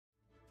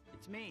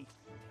It's me,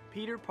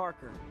 Peter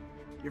Parker,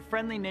 your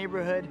friendly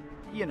neighborhood,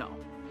 you know.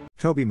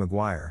 Tobey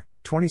Maguire,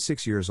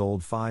 26 years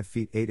old, 5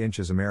 feet 8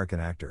 inches, American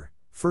actor,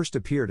 first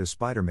appeared as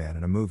Spider-Man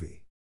in a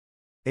movie.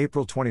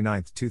 April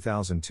 29,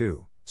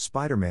 2002,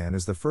 Spider-Man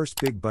is the first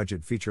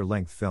big-budget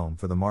feature-length film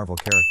for the Marvel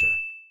character.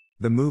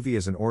 The movie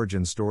is an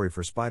origin story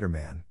for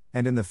Spider-Man,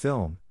 and in the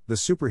film, the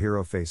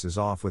superhero faces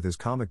off with his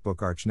comic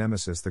book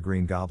arch-nemesis the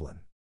Green Goblin.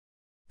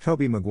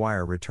 Tobey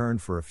Maguire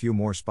returned for a few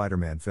more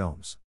Spider-Man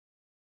films.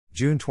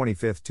 June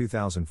 25,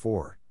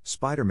 2004,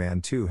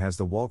 Spider-Man 2 has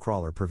the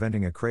wallcrawler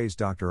preventing a crazed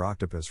Dr.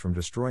 Octopus from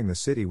destroying the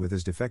city with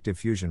his defective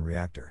fusion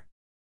reactor.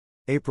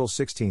 April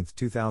 16,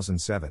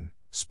 2007,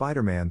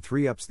 Spider-Man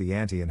 3 ups the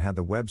ante and had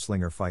the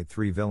web-slinger fight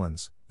 3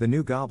 villains, the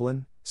New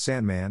Goblin,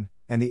 Sandman,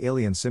 and the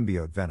alien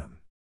symbiote Venom.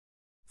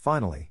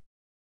 Finally,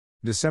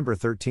 December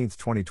 13,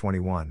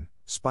 2021,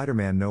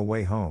 Spider-Man No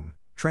Way Home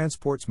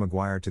transports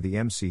Maguire to the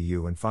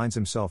MCU and finds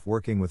himself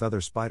working with other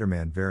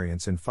Spider-Man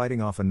variants and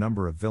fighting off a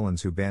number of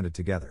villains who banded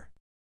together.